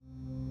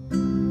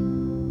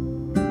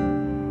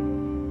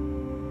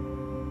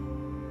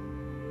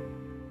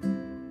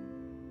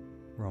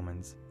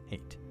Romans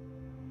 8.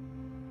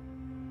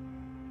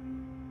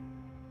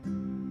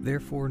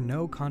 Therefore,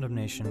 no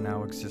condemnation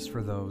now exists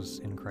for those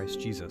in Christ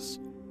Jesus,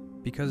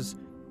 because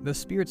the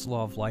Spirit's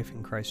law of life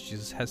in Christ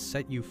Jesus has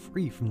set you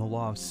free from the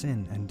law of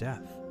sin and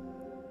death.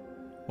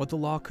 What the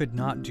law could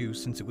not do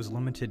since it was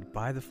limited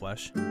by the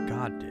flesh,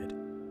 God did.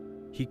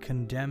 He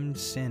condemned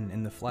sin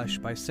in the flesh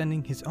by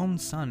sending his own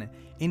Son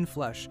in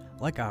flesh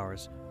like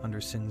ours under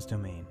sin's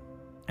domain,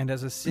 and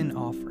as a sin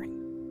offering,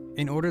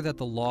 in order that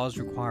the law's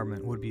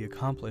requirement would be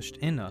accomplished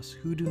in us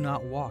who do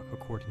not walk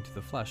according to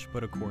the flesh,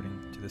 but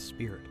according to the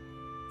Spirit.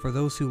 For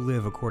those who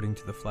live according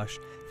to the flesh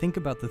think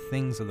about the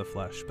things of the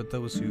flesh, but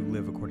those who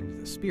live according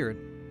to the Spirit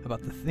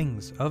about the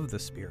things of the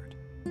Spirit.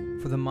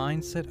 For the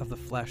mindset of the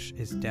flesh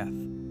is death,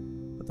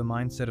 but the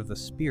mindset of the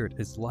Spirit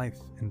is life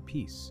and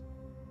peace.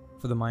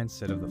 For the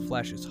mindset of the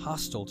flesh is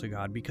hostile to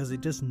God because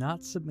it does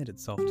not submit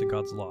itself to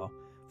God's law,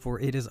 for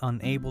it is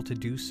unable to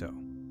do so.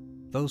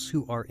 Those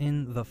who are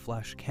in the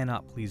flesh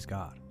cannot please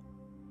God.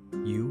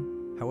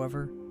 You,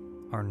 however,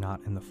 are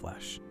not in the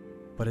flesh,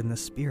 but in the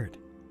Spirit,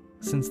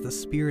 since the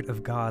Spirit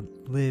of God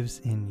lives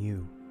in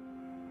you.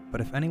 But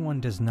if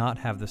anyone does not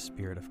have the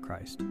Spirit of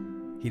Christ,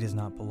 he does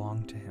not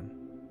belong to him.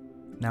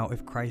 Now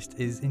if Christ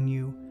is in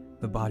you,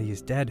 the body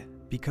is dead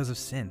because of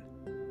sin,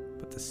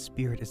 but the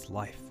Spirit is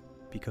life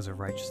because of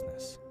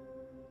righteousness.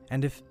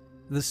 And if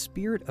the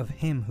Spirit of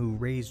him who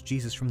raised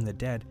Jesus from the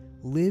dead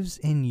lives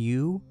in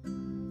you,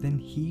 then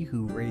he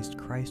who raised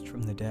Christ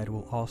from the dead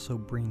will also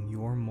bring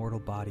your mortal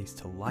bodies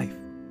to life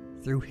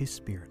through his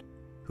Spirit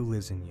who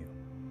lives in you.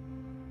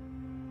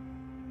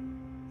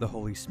 The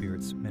Holy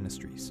Spirit's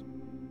ministries.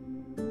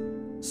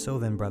 So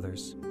then,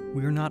 brothers,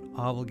 we are not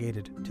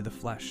obligated to the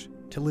flesh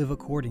to live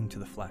according to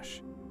the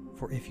flesh.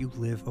 For if you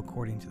live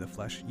according to the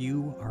flesh,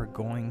 you are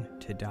going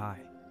to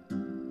die.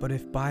 But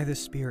if by the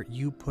Spirit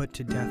you put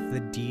to death the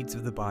deeds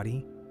of the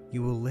body,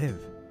 you will live.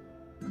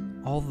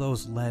 All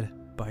those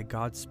led by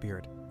God's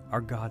Spirit are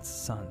God's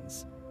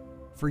sons.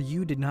 For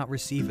you did not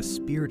receive a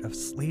spirit of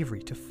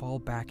slavery to fall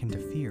back into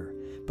fear,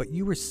 but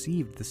you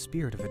received the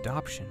Spirit of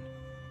adoption,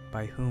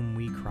 by whom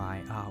we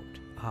cry out,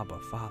 Abba,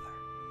 Father.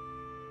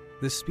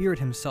 The Spirit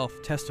himself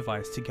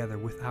testifies together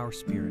with our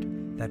spirit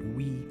that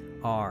we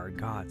are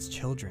God's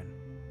children,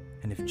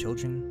 and if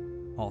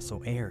children,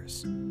 also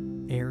heirs,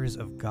 heirs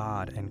of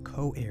God and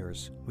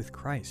co-heirs with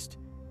Christ,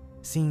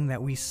 seeing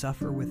that we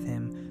suffer with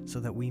him so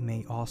that we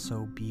may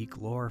also be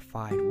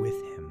glorified with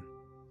him.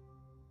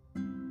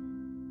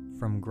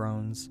 From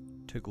groans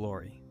to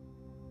glory.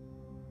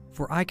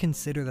 For I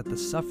consider that the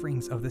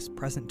sufferings of this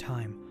present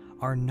time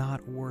are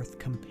not worth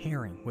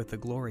comparing with the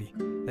glory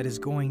that is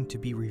going to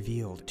be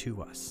revealed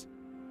to us.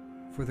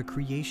 For the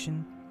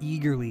creation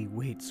eagerly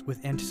waits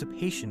with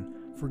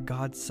anticipation for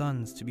God's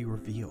sons to be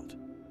revealed.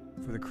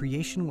 For the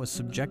creation was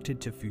subjected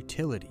to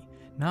futility,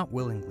 not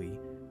willingly,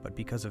 but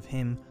because of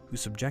him who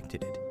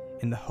subjected it,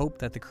 in the hope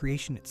that the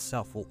creation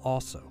itself will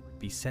also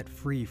be set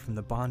free from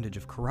the bondage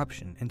of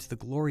corruption into the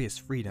glorious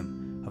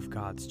freedom of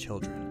God's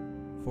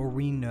children. For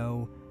we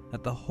know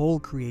that the whole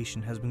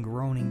creation has been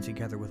groaning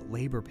together with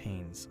labor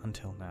pains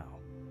until now.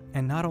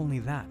 And not only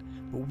that,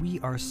 but we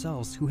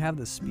ourselves who have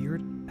the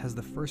Spirit as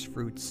the first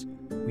fruits,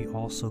 we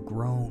also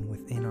groan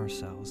within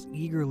ourselves,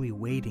 eagerly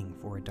waiting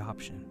for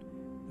adoption,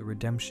 the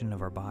redemption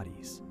of our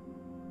bodies.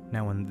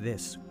 Now in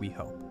this we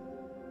hope.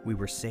 We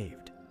were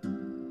saved.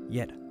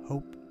 Yet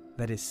hope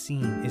that is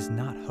seen is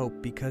not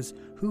hope, because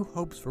who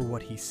hopes for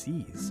what he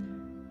sees?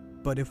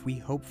 But if we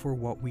hope for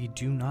what we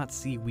do not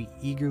see, we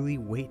eagerly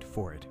wait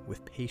for it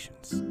with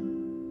patience.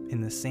 In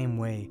the same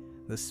way,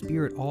 the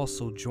Spirit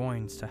also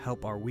joins to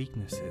help our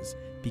weaknesses,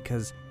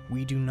 because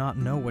we do not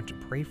know what to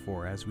pray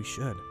for as we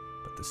should,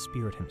 but the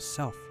Spirit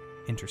himself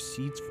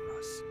intercedes for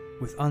us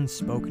with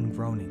unspoken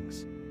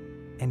groanings.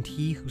 And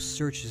he who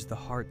searches the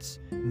hearts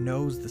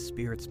knows the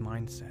Spirit's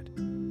mindset,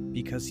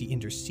 because he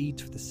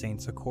intercedes for the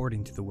saints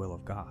according to the will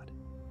of God.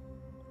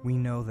 We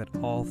know that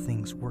all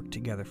things work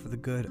together for the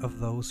good of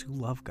those who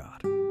love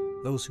God,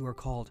 those who are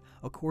called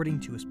according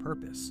to his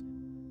purpose.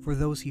 For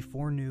those he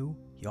foreknew,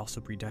 he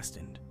also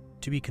predestined,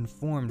 to be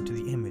conformed to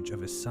the image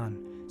of his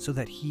Son, so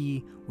that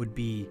he would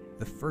be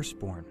the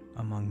firstborn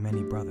among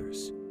many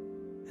brothers.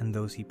 And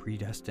those he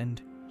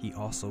predestined, he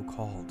also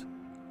called.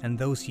 And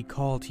those he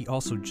called, he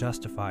also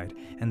justified.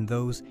 And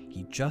those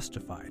he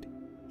justified,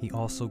 he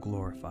also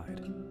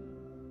glorified.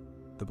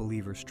 The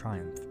believer's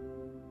triumph.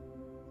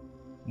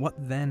 What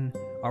then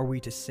are we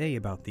to say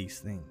about these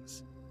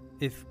things?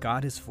 If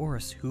God is for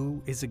us,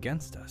 who is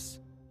against us?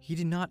 He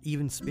did not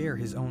even spare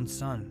his own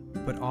Son,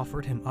 but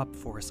offered him up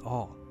for us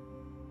all.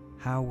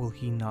 How will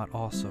he not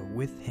also,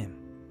 with him,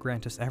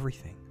 grant us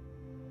everything?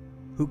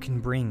 Who can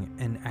bring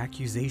an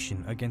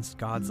accusation against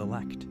God's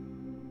elect?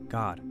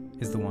 God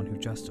is the one who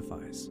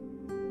justifies.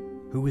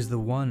 Who is the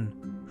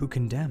one who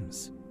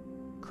condemns?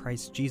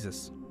 Christ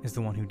Jesus is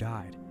the one who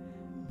died,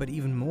 but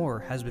even more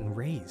has been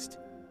raised.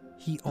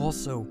 He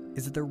also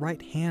is at the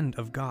right hand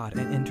of God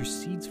and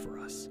intercedes for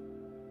us.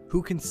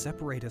 Who can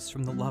separate us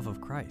from the love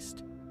of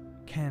Christ?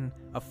 Can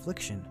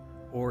affliction,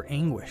 or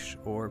anguish,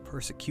 or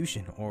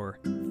persecution, or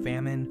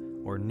famine,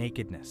 or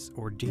nakedness,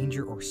 or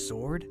danger, or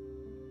sword?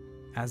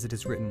 As it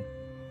is written,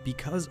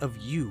 because of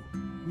you,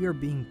 we are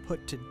being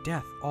put to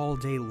death all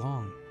day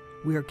long.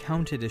 We are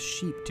counted as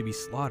sheep to be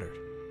slaughtered.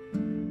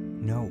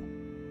 No,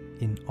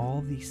 in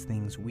all these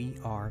things we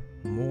are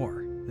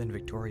more than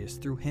victorious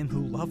through him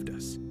who loved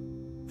us.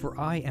 For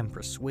I am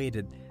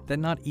persuaded that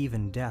not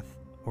even death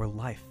or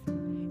life,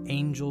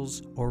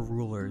 angels or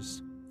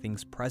rulers,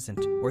 things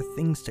present or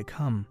things to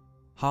come,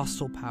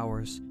 hostile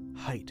powers,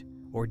 height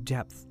or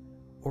depth,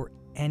 or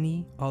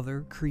any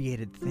other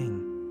created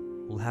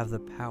thing will have the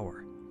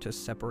power to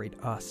separate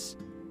us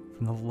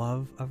from the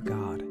love of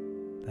God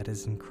that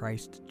is in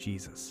Christ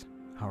Jesus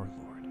our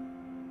Lord.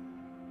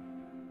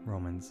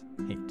 Romans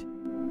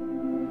 8.